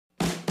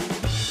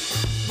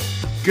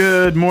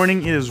Good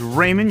morning, it is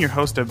Raymond, your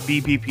host of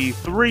BPP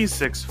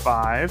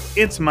 365.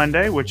 It's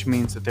Monday, which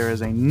means that there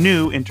is a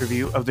new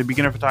interview of the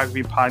Beginner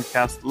Photography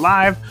Podcast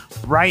live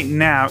right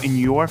now in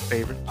your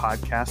favorite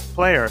podcast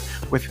player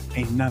with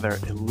another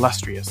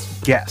illustrious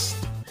guest.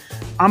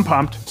 I'm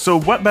pumped,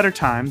 so what better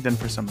time than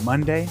for some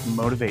Monday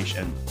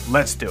motivation?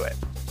 Let's do it.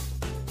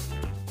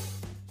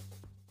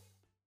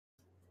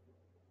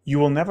 You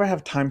will never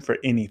have time for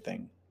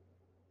anything.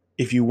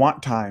 If you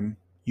want time,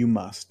 you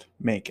must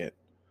make it.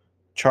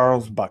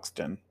 Charles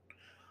Buxton.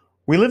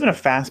 We live in a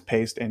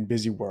fast-paced and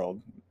busy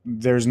world.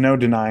 There's no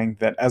denying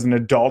that as an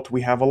adult,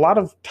 we have a lot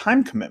of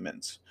time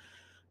commitments.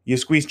 You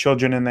squeeze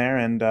children in there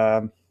and,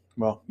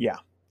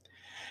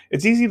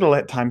 It's easy to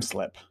let time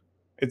slip.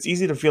 It's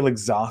easy to feel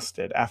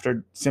exhausted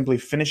after simply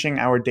finishing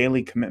our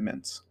daily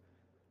commitments.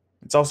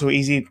 It's also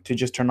easy to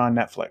just turn on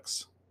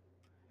Netflix.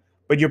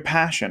 But your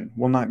passion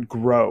will not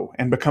grow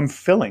and become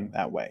filling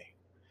that way.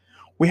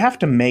 We have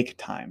to make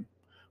time.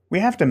 We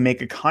have to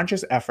make a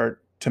conscious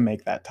effort to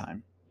make that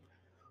time.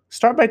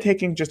 Start by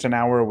taking just an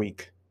hour a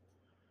week.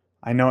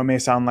 I know it may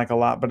sound like a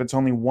lot, but it's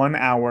only 1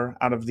 hour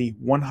out of the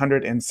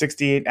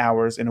 168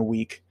 hours in a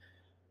week.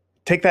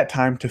 Take that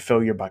time to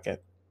fill your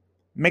bucket.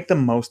 Make the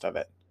most of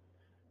it.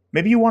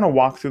 Maybe you want to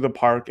walk through the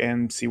park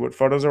and see what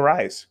photos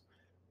arise.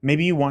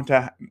 Maybe you want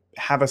to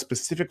have a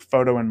specific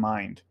photo in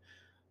mind,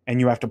 and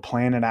you have to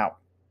plan it out.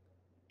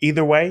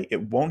 Either way,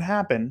 it won't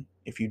happen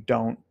if you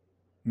don't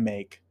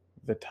make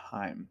the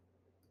time.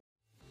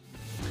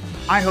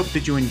 I hope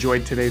that you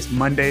enjoyed today's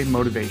Monday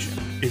motivation.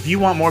 If you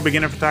want more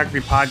Beginner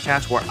Photography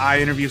podcasts where I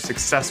interview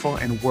successful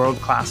and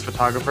world-class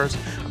photographers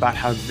about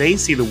how they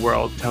see the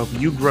world to help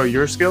you grow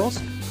your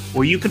skills,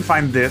 well, you can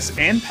find this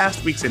and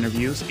past week's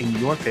interviews in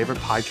your favorite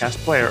podcast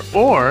player,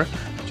 or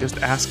just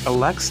ask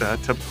Alexa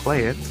to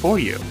play it for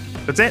you.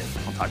 That's it.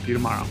 I'll talk to you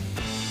tomorrow.